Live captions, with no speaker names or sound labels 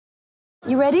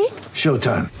You ready?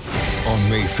 Showtime. On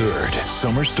May 3rd,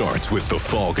 summer starts with The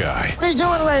Fall Guy. Let's do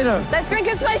it later. Let's drink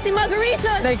a spicy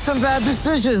margarita. Make some bad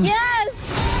decisions. Yes!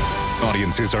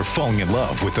 Audiences are falling in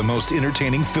love with the most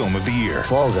entertaining film of the year.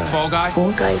 Fall Guy. Fall Guy?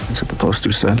 Fall guy. That's what the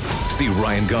poster said. See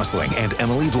Ryan Gosling and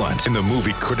Emily Blunt in the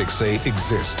movie critics say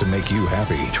exists to make you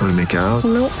happy. Trying to make it out?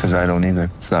 Nope. Because I don't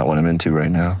either. It's not what I'm into right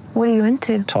now. What are you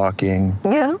into? Talking.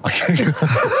 Yeah.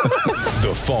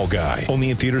 The Fall Guy.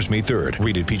 Only in theaters May 3rd.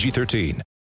 Rated PG-13.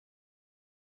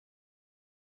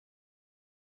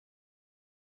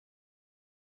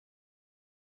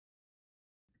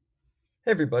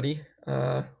 Hey everybody,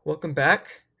 welcome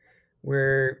back.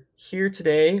 We're here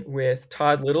today with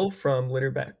Todd Little from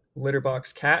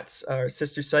Litterbox Cats, our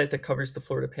sister site that covers the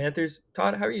Florida Panthers.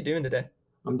 Todd, how are you doing today?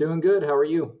 I'm doing good. How are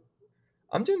you?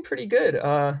 I'm doing pretty good.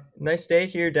 Nice day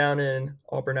here down in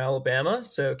Auburn, Alabama,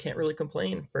 so can't really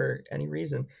complain for any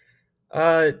reason.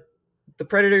 The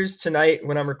Predators tonight,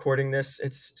 when I'm recording this,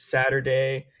 it's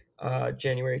Saturday,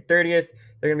 January 30th.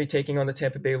 They're going to be taking on the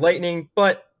Tampa Bay Lightning,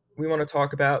 but we want to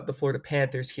talk about the Florida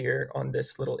Panthers here on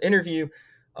this little interview.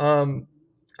 I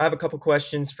have a couple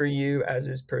questions for you, as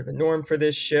is per the norm for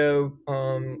this show.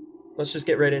 Let's just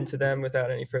get right into them without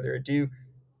any further ado.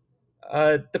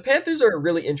 The Panthers are a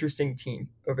really interesting team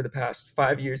over the past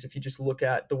 5 years. If you just look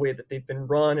at the way that they've been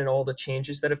run and all the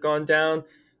changes that have gone down,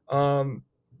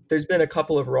 there's been a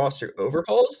couple of roster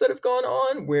overhauls that have gone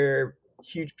on where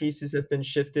huge pieces have been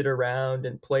shifted around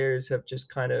and players have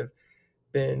just kind of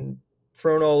been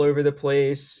thrown all over the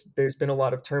place. There's been a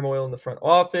lot of turmoil in the front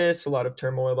office, a lot of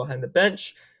turmoil behind the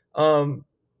bench.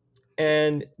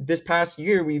 And this past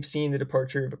year, we've seen the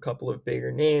departure of a couple of bigger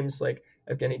names like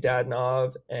Evgeny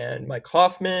Dadonov and Mike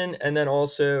Hoffman, and then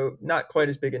also not quite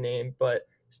as big a name, but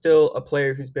still a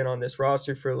player who's been on this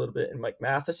roster for a little bit, and Mike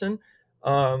Matheson.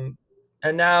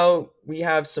 And now we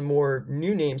have some more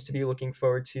new names to be looking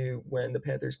forward to when the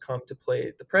Panthers come to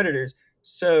play the Predators.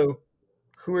 So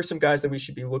who are some guys that we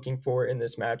should be looking for in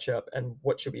this matchup, and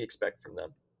what should we expect from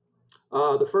them?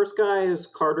 The first guy is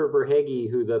Carter Verhaeghe,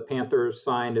 who the Panthers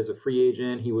signed as a free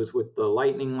agent. He was with the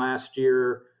Lightning last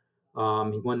year. He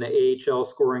won the AHL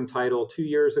scoring title 2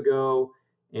 years ago,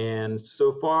 and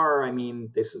so far, I mean,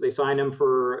 they signed him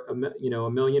for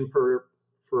 $1 million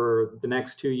for the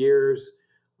next 2 years.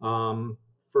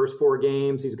 First 4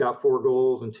 games, he's got 4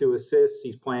 goals and 2 assists.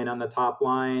 He's playing on the top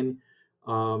line.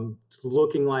 It's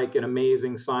looking like an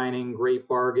amazing signing, great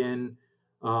bargain.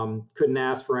 Couldn't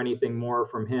ask for anything more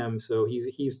from him. So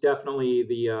he's definitely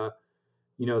the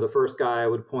first guy I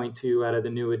would point to out of the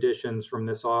new additions from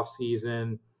this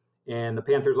offseason. And the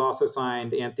Panthers also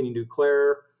signed Anthony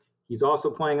Duclair. He's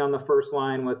also playing on the first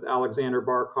line with Alexander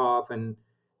Barkov, and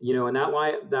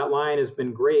that line has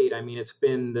been great. I mean, it's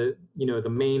been the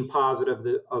main positive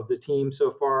of the team so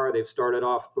far. They've started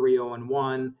off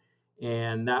 3-0-1,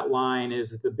 and that line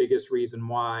is the biggest reason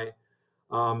why.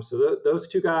 So those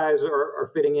two guys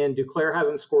are fitting in. Duclair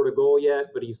hasn't scored a goal yet,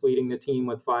 but he's leading the team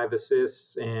with 5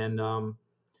 assists. And,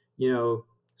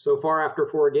 so far after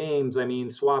 4 games, I mean,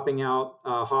 swapping out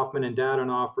Hoffman and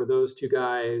Dadonov for those two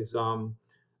guys,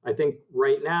 I think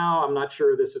right now, I'm not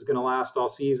sure this is going to last all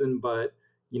season, but,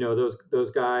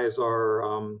 those guys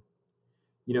are,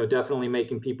 definitely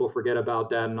making people forget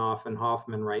about Dadonov and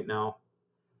Hoffman right now.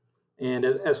 And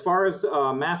as far as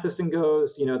Matheson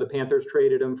goes, the Panthers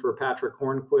traded him for Patrick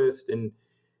Hornquist, and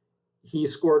he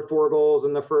scored 4 goals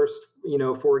in the first,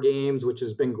 4 games, which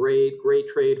has been great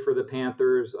trade for the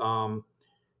Panthers.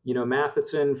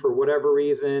 Matheson, for whatever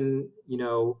reason,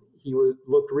 he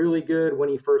looked really good when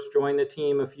he first joined the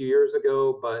team a few years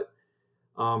ago, but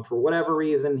for whatever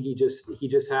reason, he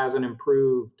just hasn't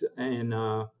improved. And,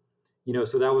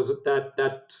 so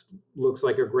that looks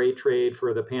like a great trade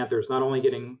for the Panthers, not only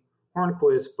getting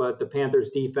Hornquist, but the Panthers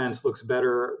defense looks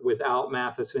better without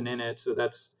Matheson in it. So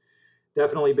that's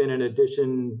definitely been an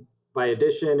addition by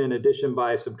addition and addition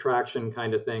by subtraction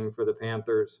kind of thing for the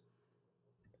Panthers.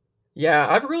 Yeah,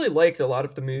 I've really liked a lot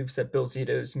of the moves that Bill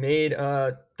Zito's made.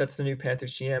 That's the new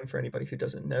Panthers GM for anybody who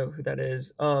doesn't know who that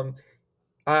is.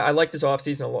 I liked his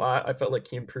offseason a lot. I felt like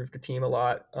he improved the team a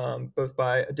lot, both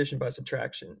by addition by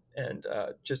subtraction and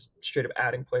just straight up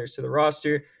adding players to the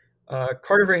roster.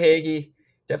 Carter Verhaeghe,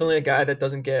 definitely a guy that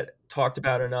doesn't get talked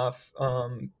about enough,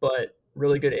 but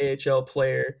really good AHL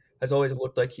player. Has always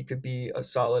looked like he could be a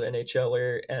solid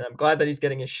NHLer, and I'm glad that he's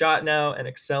getting his shot now and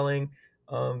excelling.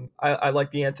 I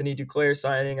like the Anthony Duclair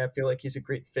signing. I feel like he's a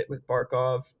great fit with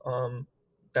Barkov.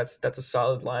 That's a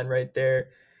solid line right there.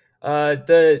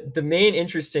 The main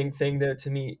interesting thing though to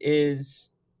me is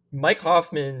Mike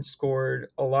Hoffman scored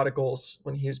a lot of goals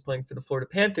when he was playing for the Florida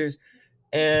Panthers,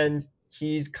 and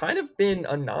he's kind of been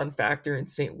a non-factor in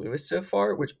St. Louis so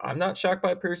far, which I'm not shocked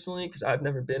by personally because I've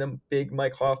never been a big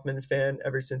Mike Hoffman fan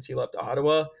ever since he left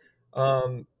Ottawa.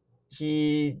 Um,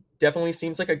 he definitely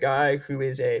seems like a guy who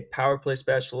is a power play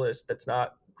specialist that's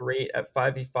not great at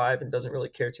 5v5 and doesn't really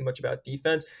care too much about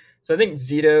defense. So I think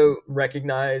Zito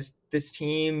recognized this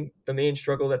team, the main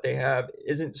struggle that they have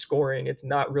isn't scoring. It's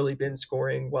not really been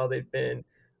scoring while they've been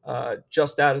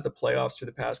just out of the playoffs for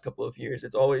the past couple of years.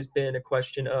 It's always been a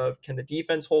question of, can the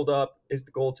defense hold up? Is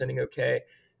the goaltending okay?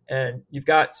 And you've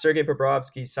got Sergei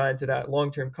Bobrovsky signed to that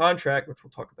long-term contract, which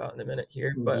we'll talk about in a minute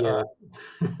here. But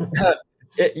Yeah.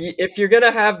 if you're going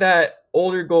to have that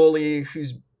older goalie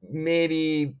who's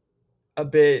maybe a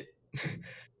bit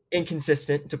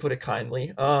inconsistent, to put it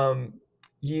kindly,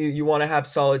 you want to have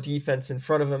solid defense in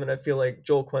front of him. And I feel like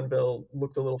Joel Quenneville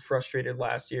looked a little frustrated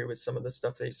last year with some of the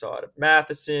stuff they saw out of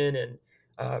Matheson and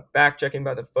back checking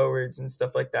by the forwards and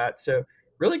stuff like that. So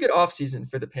really good offseason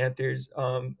for the Panthers.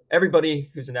 Everybody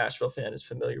who's a Nashville fan is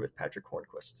familiar with Patrick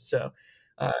Hornquist. So,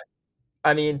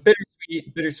 I mean,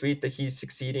 bittersweet that he's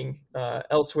succeeding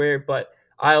elsewhere, but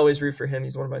I always root for him.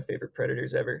 He's one of my favorite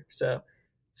Predators ever. So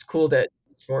it's cool that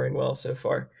he's scoring well so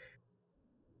far.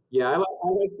 Yeah,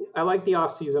 I like the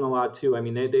offseason a lot too. I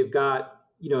mean, they've got,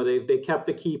 they kept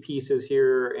the key pieces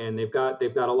here, and they've got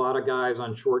a lot of guys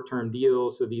on short-term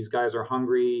deals, so these guys are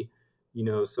hungry,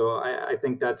 so I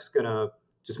think that's gonna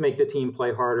just make the team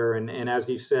play harder. And as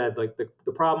you said, like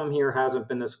the problem here hasn't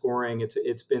been the scoring,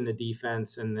 it's been the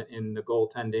defense and the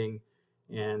goaltending.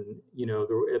 And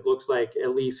it looks like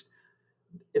at least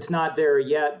it's not there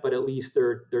yet, but at least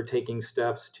they're taking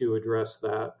steps to address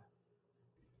that.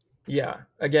 Yeah,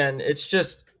 again, it's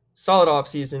just solid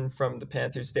offseason from the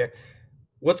Panthers there.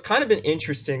 What's kind of been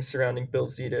interesting surrounding Bill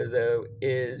Zito, though,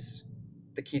 is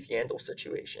the Keith Yandle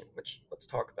situation, which let's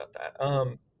talk about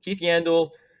that. Keith Yandle,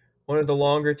 one of the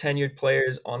longer tenured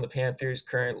players on the Panthers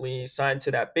currently, signed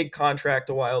to that big contract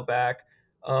a while back.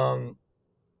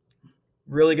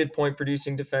 Really good point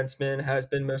producing defenseman, has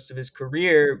been most of his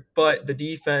career, but the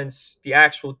defense, the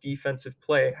actual defensive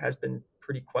play has been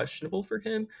pretty questionable for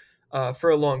him for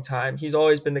a long time. He's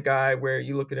always been the guy where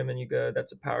you look at him and you go,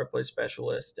 that's a power play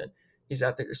specialist and he's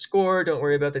out there to score. Don't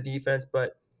worry about the defense.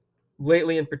 But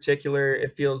lately in particular,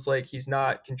 it feels like he's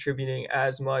not contributing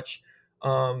as much.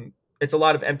 It's a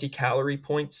lot of empty calorie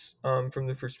points from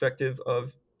the perspective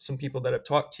of some people that I've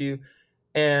talked to.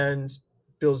 And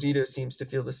Bill Zito seems to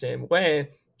feel the same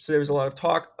way. So there was a lot of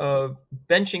talk of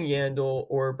benching Yandle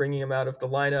or bringing him out of the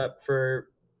lineup for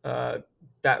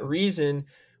that reason,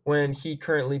 when he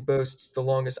currently boasts the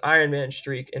longest Ironman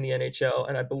streak in the NHL.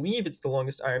 And I believe it's the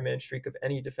longest Ironman streak of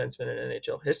any defenseman in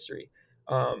NHL history.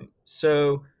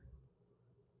 So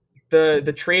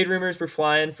the trade rumors were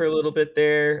flying for a little bit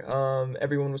there.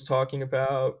 Everyone was talking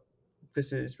about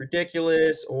this is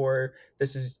ridiculous or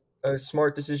this is a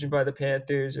smart decision by the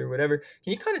Panthers or whatever.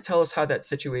 Can you kind of tell us how that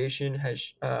situation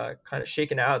has kind of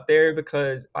shaken out there?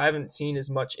 Because I haven't seen as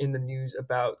much in the news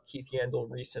about Keith Yandle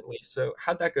recently. So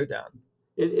how'd that go down?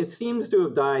 It seems to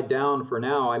have died down for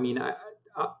now. I mean,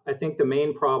 I think the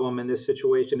main problem in this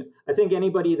situation, I think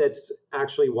anybody that's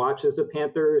actually watches the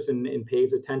Panthers and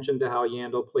pays attention to how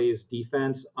Yandle plays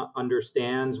defense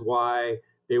understands why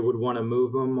they would want to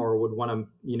move him or would want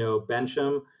to, bench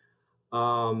him.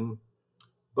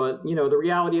 But the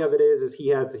reality of it is he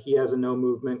has a no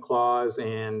movement clause,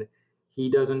 and he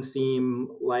doesn't seem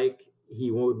like he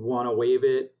would want to waive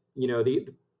it.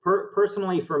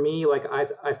 Personally, for me, like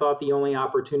I thought the only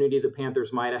opportunity the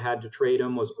Panthers might have had to trade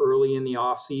him was early in the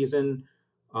offseason,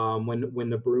 when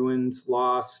the Bruins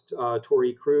lost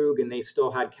Torrey Krug and they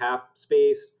still had cap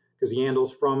space because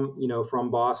Yandle's from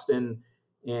Boston,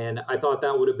 and I thought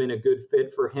that would have been a good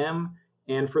fit for him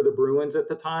and for the Bruins at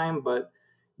the time. But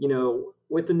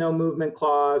with the no movement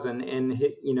clause and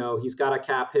he's got a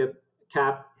cap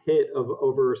hit of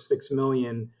over $6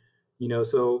 million,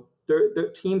 so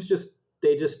the teams just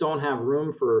don't have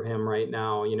room for him right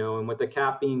now, and with the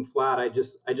cap being flat, I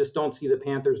just don't see the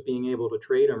Panthers being able to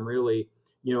trade him really,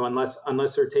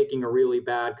 unless they're taking a really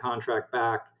bad contract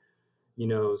back,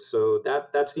 so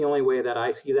that's the only way that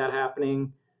I see that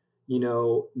happening.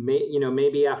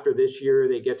 Maybe after this year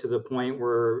they get to the point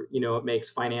where, it makes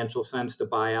financial sense to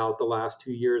buy out the last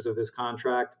 2 years of his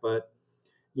contract. But,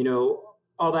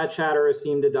 all that chatter has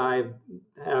seemed to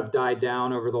have died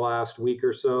down over the last week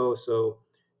or so. So,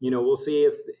 we'll see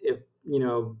if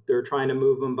they're trying to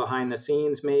move him behind the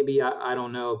scenes. Maybe, I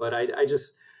don't know. But I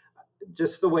just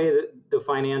the way that the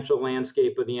financial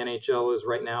landscape of the NHL is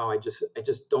right now, I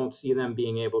just don't see them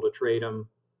being able to trade him.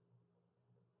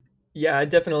 Yeah, I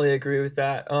definitely agree with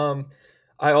that.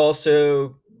 I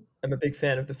also I'm a big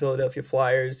fan of the Philadelphia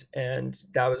Flyers, and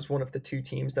that was one of the two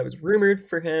teams that was rumored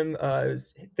for him. It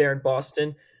was there in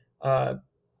Boston, uh,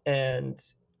 and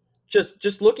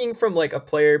just looking from like a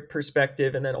player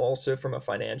perspective and then also from a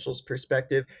financials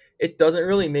perspective, it doesn't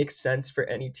really make sense for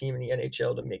any team in the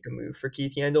NHL to make a move for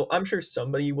Keith Yandle. I'm sure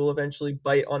somebody will eventually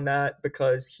bite on that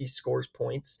because he scores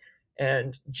points,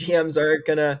 and GMs are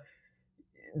gonna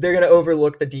they're gonna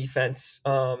overlook the defense.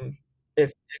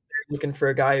 If they're looking for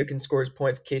a guy who can score his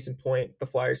points, case in point, the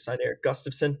Flyers signed Eric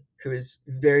Gustafson, who is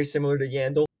very similar to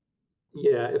Yandle.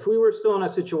 Yeah, if we were still in a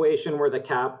situation where the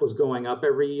cap was going up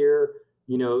every year,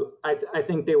 I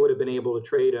think they would have been able to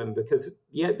trade him because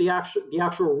the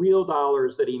actual real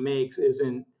dollars that he makes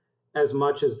isn't as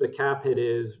much as the cap hit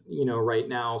is, right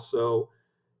now. So,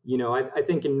 I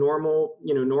think in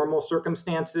normal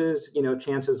circumstances,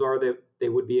 chances are that they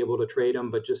would be able to trade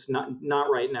him, but just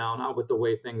not right now, not with the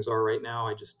way things are right now.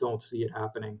 I just don't see it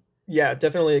happening. Yeah,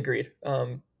 definitely agreed.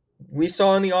 We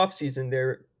saw in the offseason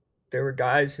there were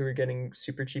guys who were getting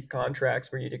super cheap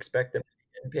contracts where you'd expect them to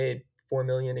be getting paid $4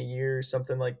 million a year or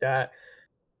something like that.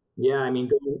 Yeah, I mean,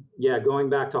 going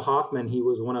back to Hoffman, he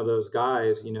was one of those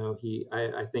guys.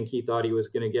 I think he thought he was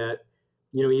going to get,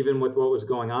 even with what was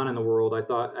going on in the world,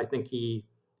 I think he,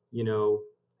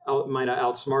 might have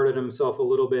outsmarted himself a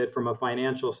little bit from a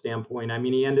financial standpoint. I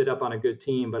mean, he ended up on a good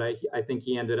team, but I think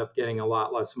he ended up getting a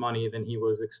lot less money than he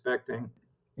was expecting.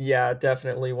 Yeah,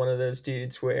 definitely one of those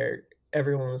dudes where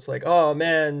everyone was like, "Oh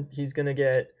man, he's gonna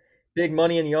get big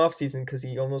money in the offseason because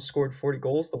he almost scored 40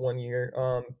 goals the one year."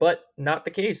 But not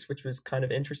the case, which was kind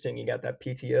of interesting. He got that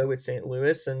PTO with St.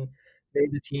 Louis and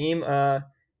made the team.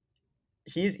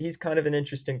 He's kind of an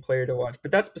interesting player to watch,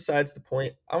 but that's besides the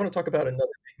point. I want to talk about another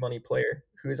big money player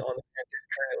who is on the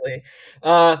Panthers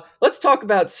currently. Let's talk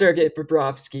about Sergei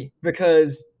Bobrovsky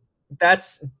because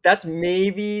that's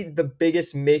maybe the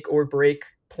biggest make or break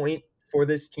point for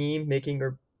this team, making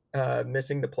or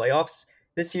missing the playoffs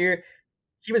this year.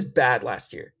 He was bad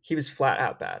last year. He was flat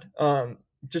out bad.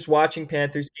 Just watching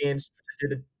Panthers games, I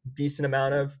did a decent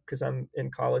amount of because I'm in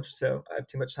college, so I have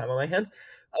too much time on my hands.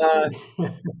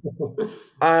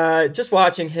 Uh, just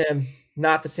watching him,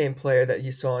 not the same player that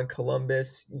you saw in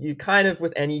Columbus. You kind of,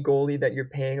 with any goalie that you're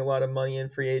paying a lot of money in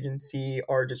free agency,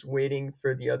 are just waiting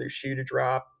for the other shoe to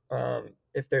drop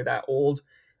if they're that old,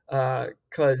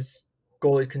 because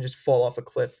goalies can just fall off a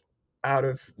cliff out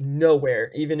of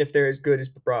nowhere, even if they're as good as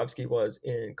Bobrovsky was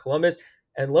in Columbus.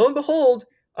 And lo and behold,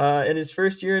 in his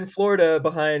first year in Florida,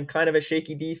 behind kind of a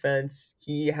shaky defense,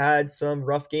 he had some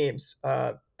rough games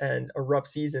and a rough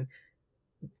season.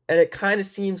 And it kind of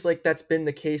seems like that's been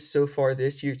the case so far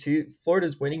this year too.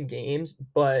 Florida's winning games,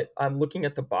 but I'm looking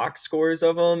at the box scores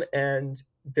of them, and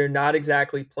they're not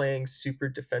exactly playing super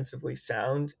defensively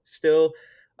sound still,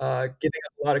 giving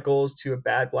up a lot of goals to a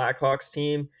bad Blackhawks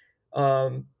team,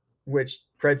 which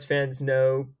Preds fans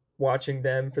know watching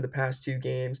them for the past two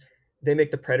games. They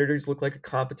make the Predators look like a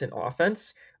competent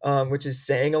offense, which is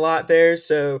saying a lot there.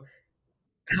 So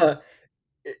it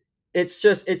it's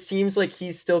just it seems like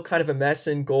he's still kind of a mess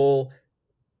in goal.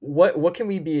 What can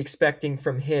we be expecting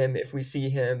from him if we see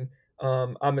him?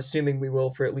 I'm assuming we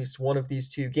will for at least one of these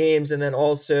two games, and then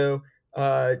also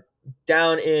uh,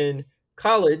 down in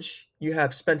college, you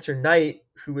have Spencer Knight,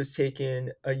 who was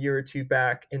taken a year or two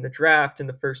back in the draft in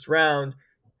the first round.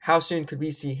 How soon could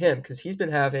we see him? Because he's been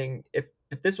having, if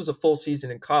this was a full season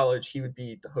in college, he would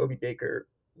be the Hobie Baker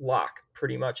lock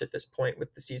pretty much at this point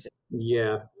with the season.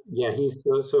 Yeah, he's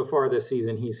so far this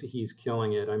season he's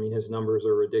killing it. I mean, his numbers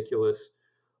are ridiculous.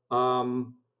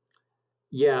 Um,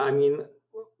 yeah, I mean,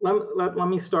 let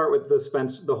me start with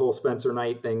the whole Spencer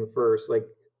Knight thing first. Like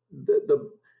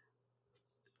the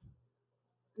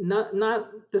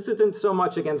not this isn't so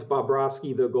much against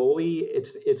Bobrovsky the goalie.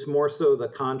 It's more so the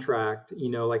contract.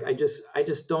 Like I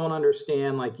just don't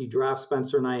understand. Like you draft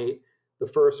Spencer Knight the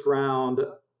first round,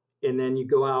 and then you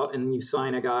go out and you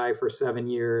sign a guy for 7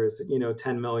 years.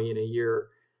 10 million a year.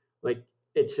 Like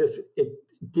it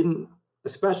didn't.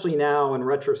 Especially now in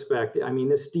retrospect, I mean,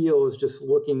 this deal is just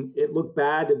it looked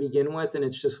bad to begin with, and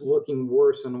it's just looking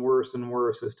worse and worse and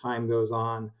worse as time goes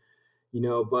on.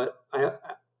 But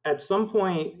at some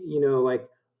point, like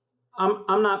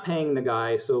I'm not paying the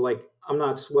guy, so like I'm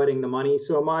not sweating the money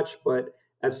so much, but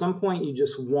at some point you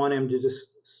just want him to just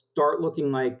start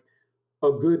looking like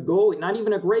a good goalie, not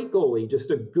even a great goalie,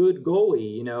 just a good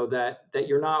goalie, that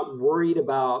you're not worried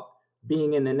about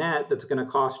being in the net that's going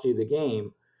to cost you the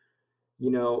game.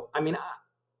 I mean,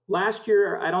 last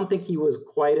year, I don't think he was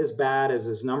quite as bad as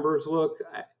his numbers look.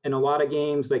 In a lot of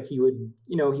games, like he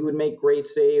would make great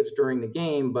saves during the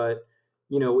game, but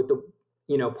with the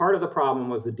part of the problem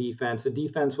was the defense. The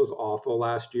defense was awful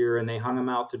last year, and they hung him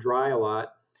out to dry a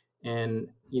lot. And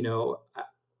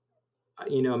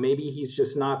maybe he's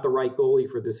just not the right goalie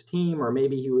for this team, or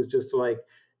maybe he was just like,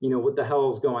 what the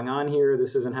hell is going on here?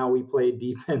 This isn't how we played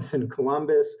defense in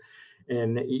Columbus.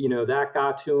 And, that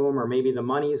got to him, or maybe the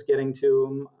money's getting to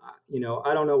him.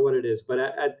 I don't know what it is. But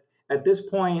at this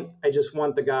point, I just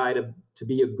want the guy to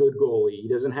be a good goalie. He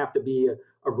doesn't have to be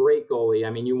a great goalie. I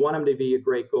mean, you want him to be a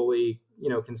great goalie,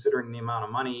 considering the amount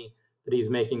of money that he's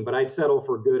making. But I'd settle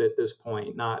for good at this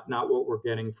point, not what we're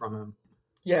getting from him.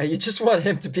 Yeah, you just want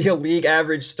him to be a league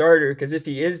average starter, because if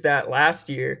he is that last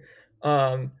year,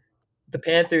 the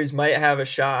Panthers might have a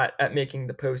shot at making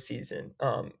the postseason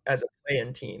as a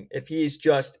play-in team if he's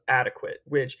just adequate,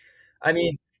 which, I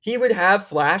mean, he would have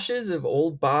flashes of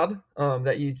old Bob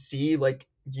that you'd see. Like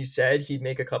you said, he'd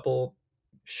make a couple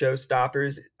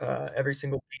showstoppers every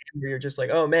single game where you're just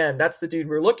like, oh man, that's the dude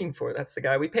we're looking for. That's the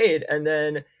guy we paid. And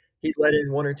then he'd let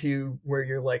in one or two where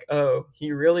you're like, oh,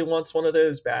 he really wants one of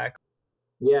those back.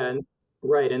 Yeah,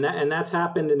 right, and that's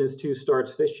happened in his 2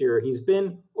 starts this year. He's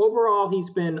been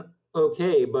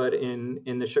okay, but in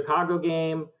the Chicago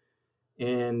game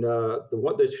and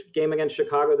the game against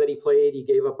Chicago that he played, he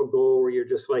gave up a goal where you're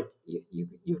just like,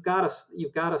 you've got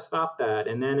to stop that.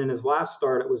 And then in his last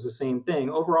start, it was the same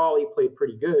thing. Overall, he played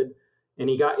pretty good, and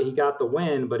he got the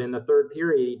win. But in the third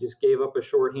period, he just gave up a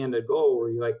shorthanded goal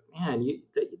where you're like, man, you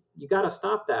got to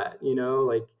stop that.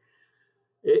 Like.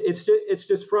 It's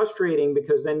just frustrating,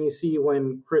 because then you see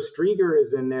when Chris Drieger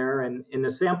is in there, and the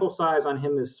sample size on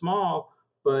him is small,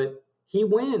 but he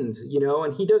wins,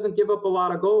 and he doesn't give up a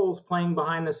lot of goals playing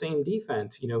behind the same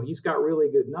defense. He's got really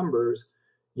good numbers.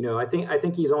 I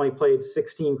think he's only played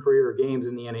 16 career games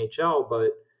in the NHL,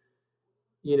 but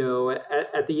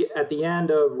at the end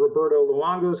of Roberto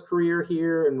Luongo's career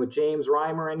here, and with James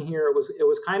Reimer in here, it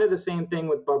was kind of the same thing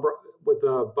with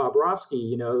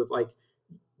Bobrovsky. Like,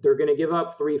 they're going to give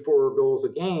up 3-4 goals a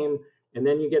game, and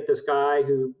then you get this guy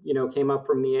who came up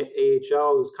from the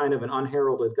AHL, who's kind of an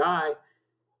unheralded guy,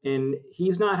 and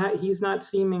he's not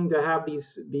seeming to have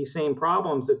these same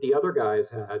problems that the other guys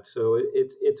had. So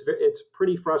it's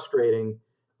pretty frustrating,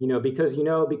 because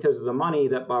of the money,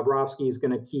 that Bobrovsky is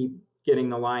going to keep getting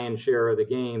the lion's share of the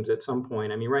games at some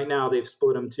point. I mean, right now they've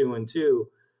split them 2-2,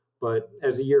 but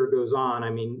as the year goes on, I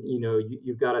mean,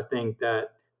 you've got to think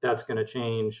that that's going to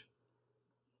change.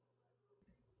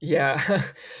 Yeah,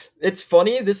 it's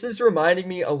funny. This is reminding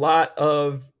me a lot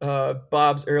of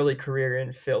Bob's early career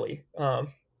in Philly.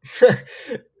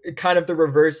 Kind of the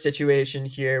reverse situation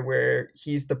here, where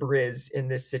he's the Briz in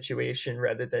this situation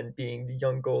rather than being the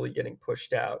young goalie getting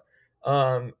pushed out,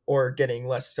 or getting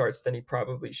less starts than he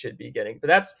probably should be getting. But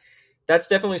that's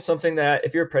definitely something that,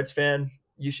 if you're a Preds fan,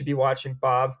 you should be watching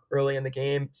Bob early in the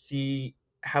game, see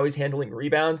how he's handling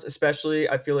rebounds. Especially,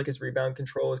 I feel like his rebound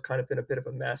control has kind of been a bit of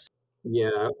a mess.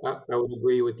 Yeah, I would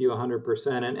agree with you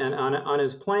 100%. And on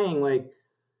his playing, like,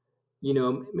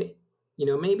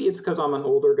 maybe it's because I'm an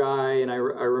older guy and I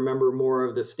remember more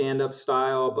of the stand-up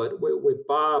style. But with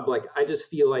Bob, like, I just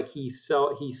feel like he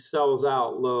sells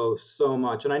out low so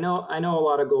much. And I know a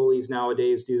lot of goalies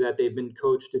nowadays do that. They've been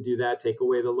coached to do that, take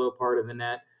away the low part of the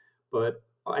net. But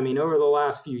I mean, over the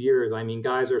last few years, I mean,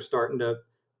 guys are starting to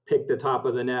pick the top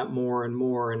of the net more and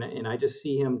more, and I just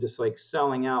see him just like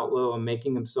selling out low and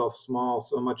making himself small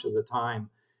so much of the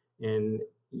time. And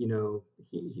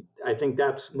I think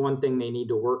that's one thing they need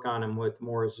to work on him with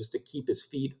more, is just to keep his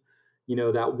feet,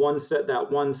 that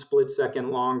one split second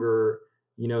longer,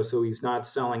 so he's not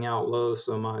selling out low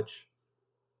so much.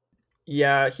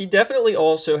 Yeah, he definitely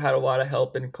also had a lot of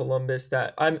help in Columbus.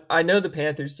 That I know the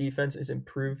Panthers defense is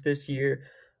improved this year.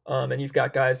 And you've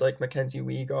got guys like Mackenzie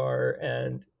Weegar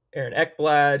and Aaron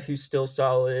Ekblad, who's still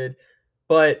solid,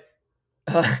 but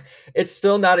it's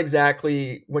still not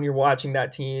exactly, when you're watching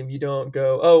that team, you don't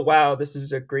go, oh, wow, this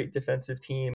is a great defensive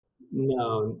team.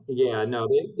 No, yeah, no,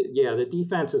 the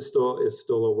defense is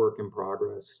still a work in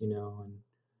progress, and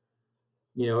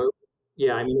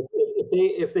yeah, I mean,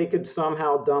 if they could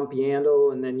somehow dump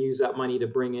Yandel and then use that money to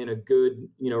bring in a good,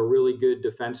 really good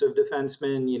defensive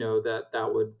defenseman,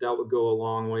 that would go a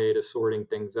long way to sorting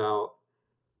things out.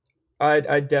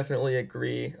 I definitely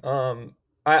agree.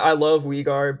 I love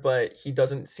Weegar, but he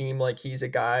doesn't seem like he's a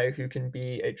guy who can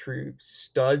be a true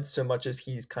stud so much as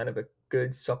he's kind of a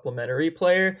good supplementary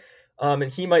player.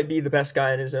 And he might be the best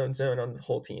guy in his own zone on the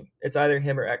whole team. It's either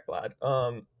him or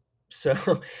Ekblad.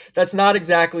 So that's not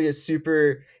exactly a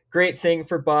super great thing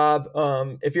for Bob.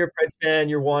 If you're a Preds fan,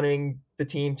 you're wanting the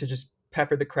team to just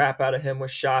pepper the crap out of him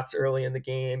with shots early in the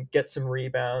game, get some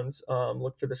rebounds,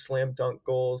 look for the slam dunk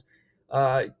goals.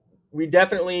 we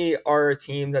definitely are a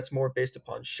team that's more based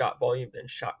upon shot volume than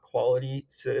shot quality.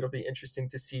 So it'll be interesting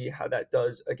to see how that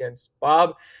does against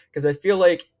Bob, because I feel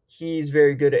like he's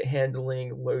very good at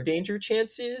handling low danger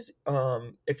chances.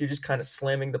 If you're just kind of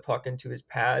slamming the puck into his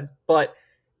pads, but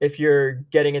if you're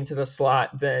getting into the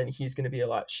slot, then he's going to be a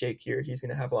lot shakier. He's going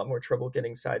to have a lot more trouble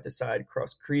getting side to side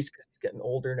across crease because he's getting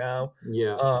older now.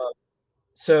 Yeah.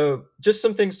 So just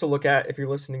some things to look at if you're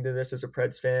listening to this as a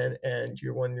Preds fan and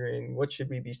you're wondering what should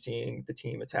we be seeing the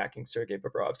team attacking Sergei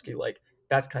Bobrovsky like.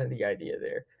 That's kind of the idea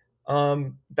there.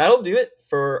 That'll do it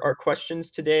for our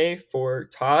questions today for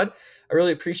Todd. I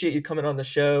really appreciate you coming on the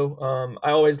show.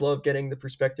 I always love getting the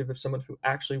perspective of someone who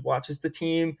actually watches the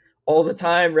team all the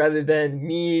time rather than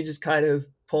me just kind of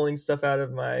pulling stuff out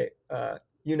of my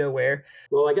where.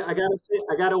 Well, I gotta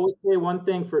say one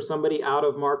thing for somebody out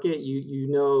of market. You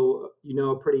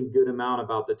know a pretty good amount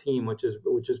about the team, which is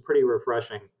pretty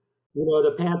refreshing.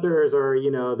 The Panthers are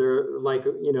they're like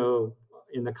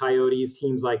in the Coyotes,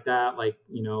 teams like that. Like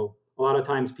a lot of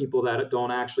times people that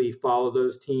don't actually follow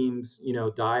those teams,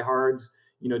 diehards,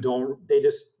 don't they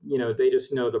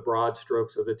just know the broad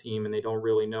strokes of the team and they don't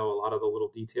really know a lot of the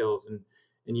little details. And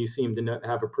you seem to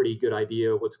have a pretty good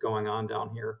idea of what's going on down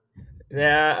here.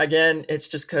 Yeah, again, it's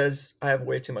just because I have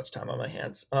way too much time on my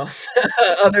hands.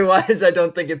 Otherwise, I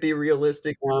don't think it'd be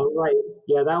realistic. Right.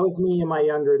 Yeah, that was me in my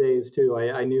younger days, too.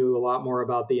 I knew a lot more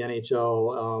about the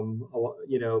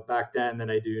NHL, back then than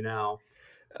I do now.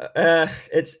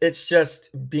 It's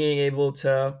just being able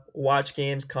to watch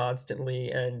games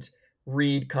constantly and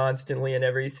read constantly and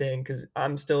everything, because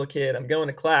I'm still a kid. I'm going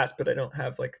to class, but I don't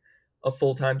have like a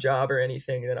full-time job or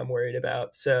anything that I'm worried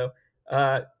about. So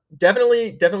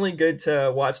definitely good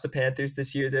to watch the Panthers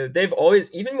this year, though. They've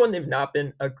always, even when they've not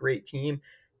been a great team,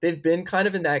 they've been kind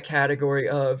of in that category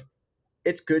of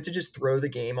it's good to just throw the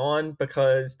game on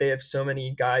because they have so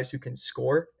many guys who can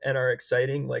score and are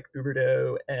exciting, like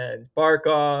Huberdeau and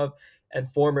Barkov, and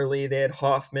formerly they had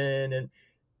Hoffman, and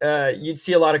you'd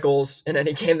see a lot of goals in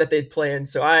any game that they'd play in.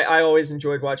 So I always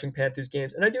enjoyed watching Panthers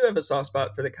games, and I do have a soft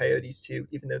spot for the Coyotes too,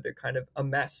 even though they're kind of a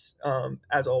mess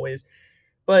as always.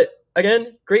 But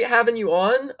again, great having you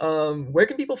on. Where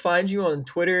can people find you on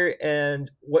Twitter,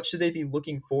 and what should they be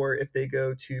looking for if they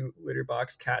go to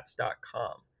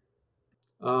litterboxcats.com?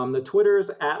 The Twitter's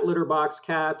at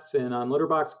litterboxcats, and on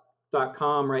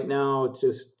litterbox.com right now, it's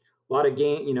just a lot of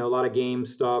game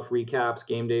stuff, recaps,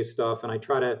 game day stuff. And I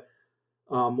try to,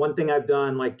 one thing I've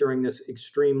done like during this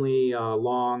extremely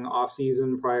long off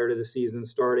season prior to the season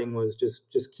starting was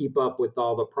just keep up with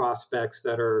all the prospects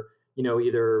that are,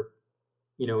 either,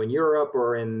 in Europe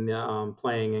or in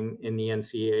playing in the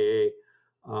NCAA.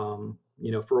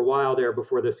 For a while there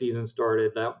before the season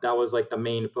started, that was like the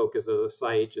main focus of the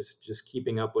site, just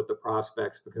keeping up with the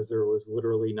prospects because there was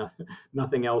literally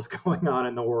nothing else going on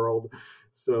in the world.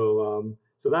 So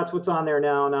that's what's on there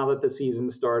now that the season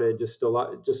started. Just a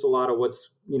lot of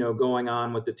what's going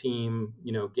on with the team,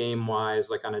 game wise,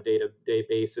 like on a day-to-day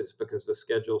basis because the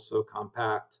schedule's so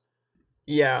compact.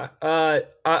 Yeah,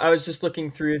 I was just looking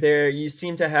through there. You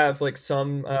seem to have like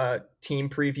some team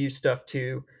preview stuff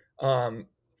too,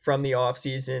 from the off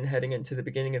season heading into the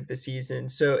beginning of the season.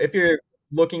 So if you're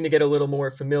looking to get a little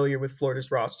more familiar with Florida's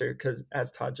roster, because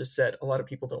as Todd just said, a lot of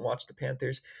people don't watch the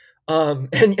Panthers,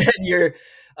 and you're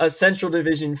a Central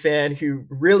Division fan who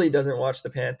really doesn't watch the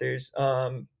Panthers,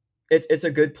 it's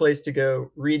a good place to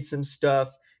go read some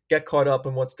stuff, get caught up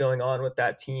in what's going on with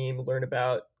that team, learn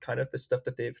about kind of the stuff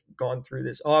that they've gone through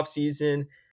this off season.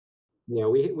 Yeah,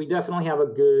 we definitely have a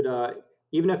good,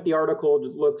 even if the article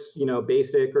looks,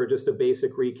 basic or just a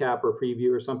basic recap or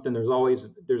preview or something, there's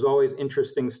always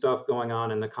interesting stuff going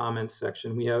on in the comments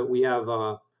section. We have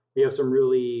some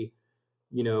really,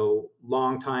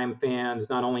 longtime fans,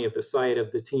 not only of the site,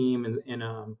 of the team,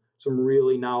 and some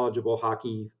really knowledgeable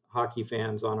hockey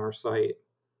fans on our site.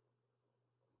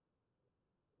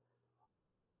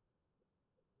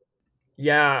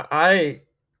 Yeah,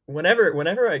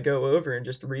 whenever I go over and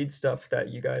just read stuff that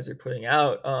you guys are putting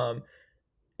out,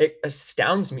 it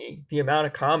astounds me the amount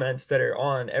of comments that are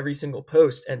on every single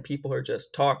post, and people are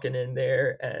just talking in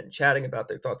there and chatting about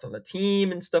their thoughts on the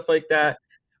team and stuff like that.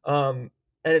 And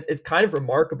it's kind of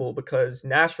remarkable because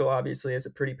Nashville obviously has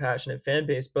a pretty passionate fan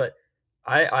base, but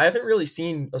I haven't really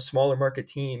seen a smaller market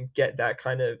team get that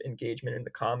kind of engagement in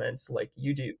the comments like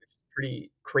you do. It's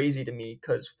pretty crazy to me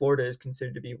because Florida is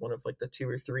considered to be one of like the 2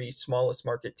 or 3 smallest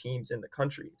market teams in the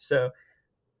country. So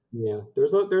yeah,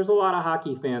 there's a lot of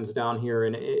hockey fans down here,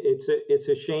 and it's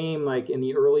a shame. Like in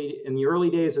the early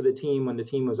days of the team, when the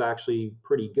team was actually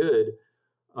pretty good,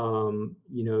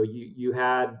 you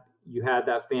had you had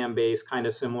that fan base kind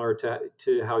of similar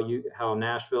to how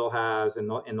Nashville has and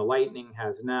the Lightning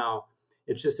has now.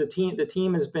 It's just the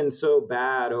team has been so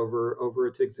bad over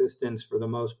its existence for the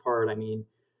most part. I mean,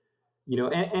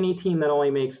 any team that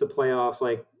only makes the playoffs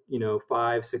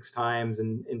 5-6 times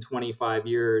in 25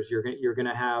 years, you're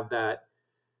gonna have that,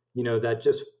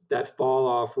 that fall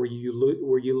off where you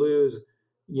lose,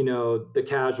 the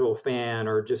casual fan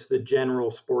or just the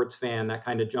general sports fan that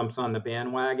kind of jumps on the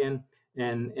bandwagon.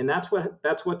 And that's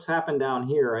what's happened down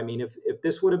here. I mean, if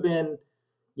this would have been,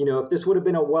 if this would have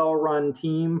been a well-run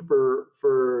team for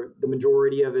the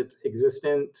majority of its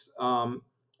existence,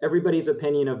 everybody's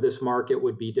opinion of this market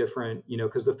would be different,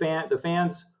 because the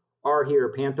fans are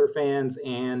here, Panther fans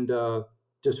and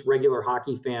just regular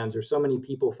hockey fans. There's so many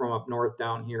people from up north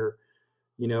down here.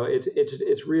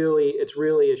 It's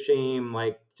really a shame,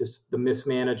 like just the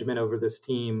mismanagement over this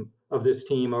team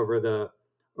over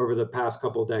the past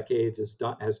couple decades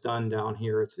has done down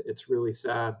here. It's really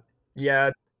sad.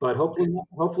 Yeah. But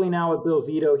hopefully now with Bill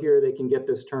Zito here, they can get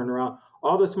this turned around.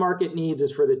 All this market needs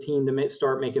is for the team to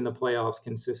start making the playoffs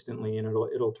consistently, and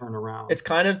it'll turn around. It's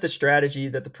kind of the strategy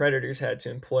that the Predators had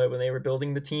to employ when they were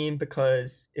building the team,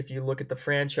 because if you look at the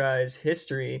franchise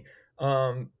history,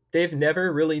 they've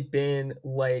never really been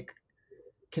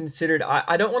considered.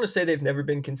 I don't want to say they've never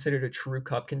been considered a true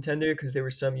cup contender, because there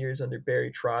were some years under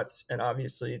Barry Trotz and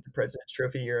obviously the President's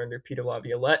Trophy year under Peter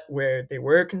Laviolette where they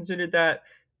were considered that.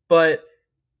 But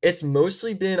it's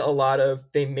mostly been a lot of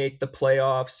they make the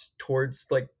playoffs towards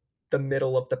the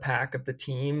middle of the pack of the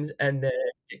teams and then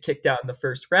get kicked out in the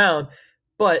first round.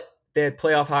 But they had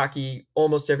playoff hockey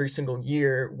almost every single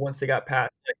year once they got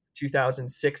past the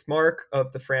 2006 mark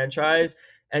of the franchise.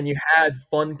 And you had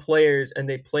fun players and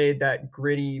they played that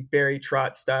gritty Barry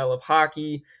Trotz style of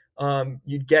hockey.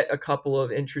 You'd get a couple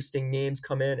of interesting names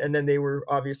come in, and then they were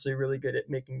obviously really good at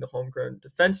making the homegrown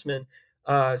defensemen.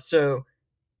 So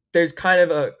there's kind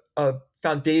of a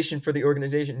foundation for the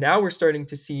organization. Now we're starting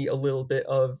to see a little bit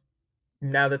of,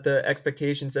 now that the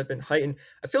expectations have been heightened,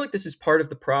 I feel like this is part of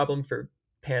the problem for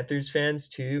Panthers fans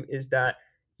too, is that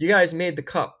you guys made the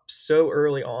cup so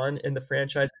early on in the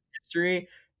franchise history,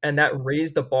 and that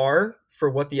raised the bar for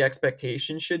what the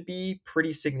expectation should be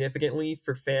pretty significantly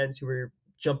for fans who were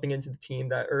jumping into the team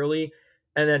that early.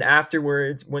 And then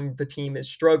afterwards, when the team is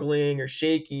struggling or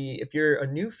shaky, if you're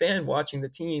a new fan watching the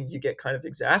team, you get kind of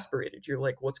exasperated. You're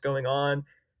like, what's going on?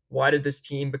 Why did this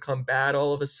team become bad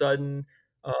all of a sudden?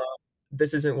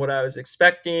 This isn't what I was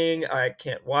expecting. I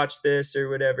can't watch this or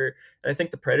whatever. And I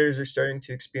think the Predators are starting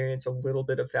to experience a little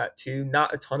bit of that too.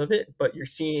 Not a ton of it, but you're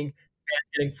seeing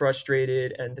fans getting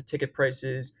frustrated and the ticket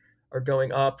prices are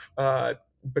going up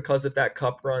because of that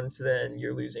cup run. So then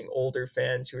you're losing older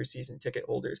fans who are season ticket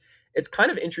holders. It's kind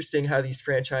of interesting how these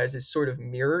franchises sort of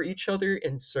mirror each other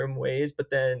in some ways, but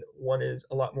then one is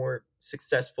a lot more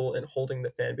successful in holding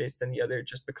the fan base than the other,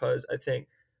 just because I think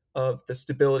of the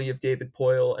stability of David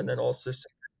Poile and then also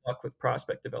some luck with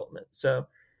prospect development. So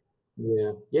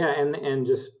yeah, and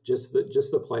just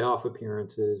the playoff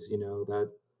appearances,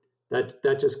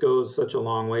 that just goes such a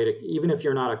long way to, even if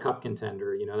you're not a cup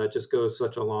contender, that just goes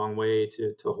such a long way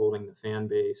to holding the fan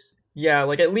base. Yeah,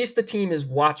 at least the team is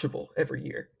watchable every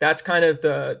year. That's kind of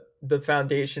the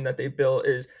foundation that they built,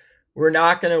 is we're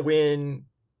not going to win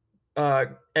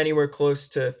anywhere close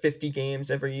to 50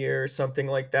 games every year or something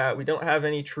like that. We don't have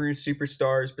any true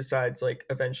superstars besides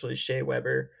eventually Shea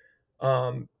Weber.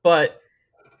 But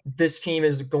this team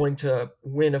is going to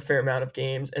win a fair amount of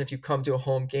games. And if you come to a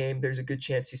home game, there's a good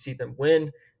chance you see them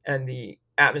win, and the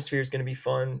atmosphere is going to be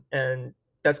fun. And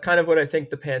that's kind of what I think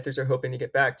the Panthers are hoping to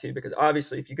get back to, because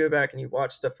obviously if you go back and you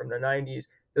watch stuff from the 90s,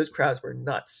 those crowds were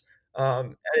nuts.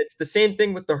 And it's the same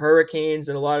thing with the Hurricanes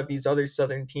and a lot of these other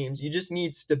Southern teams. You just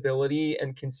need stability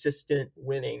and consistent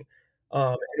winning in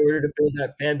order to build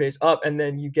that fan base up. And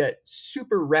then you get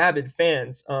super rabid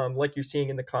fans like you're seeing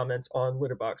in the comments on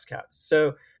Litterbox Cats.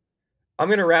 So I'm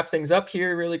going to wrap things up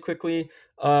here really quickly.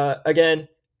 Again,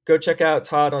 go check out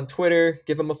Todd on Twitter,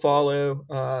 give him a follow,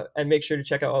 and make sure to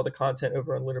check out all the content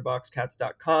over on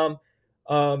litterboxcats.com.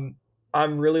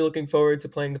 I'm really looking forward to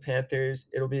playing the Panthers.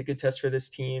 It'll be a good test for this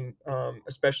team,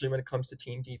 especially when it comes to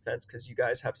team defense, because you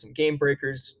guys have some game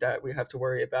breakers that we have to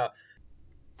worry about.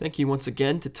 Thank you once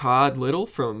again to Todd Little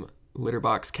from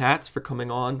Litterbox Cats for coming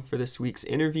on for this week's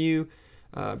interview.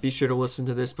 Be sure to listen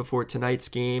to this before tonight's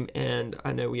game, and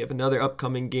I know we have another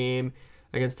upcoming game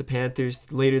against the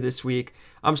Panthers later this week.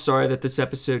 I'm sorry that this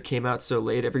episode came out so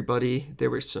late, everybody. There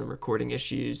were some recording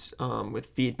issues with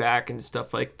feedback and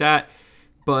stuff like that,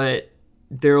 but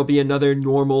there will be another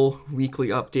normal weekly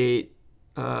update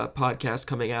podcast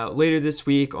coming out later this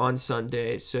week on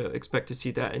Sunday, so expect to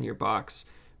see that in your box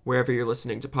wherever you're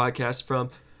listening to podcasts from.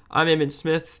 I'm Eamon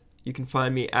Smith. You can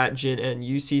find me at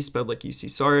GinNUC, spelled like UC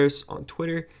Saros, on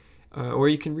Twitter. Or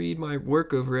you can read my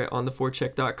work over at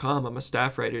ontheforecheck.com. I'm a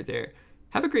staff writer there.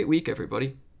 Have a great week,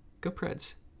 everybody. Go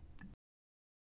Preds.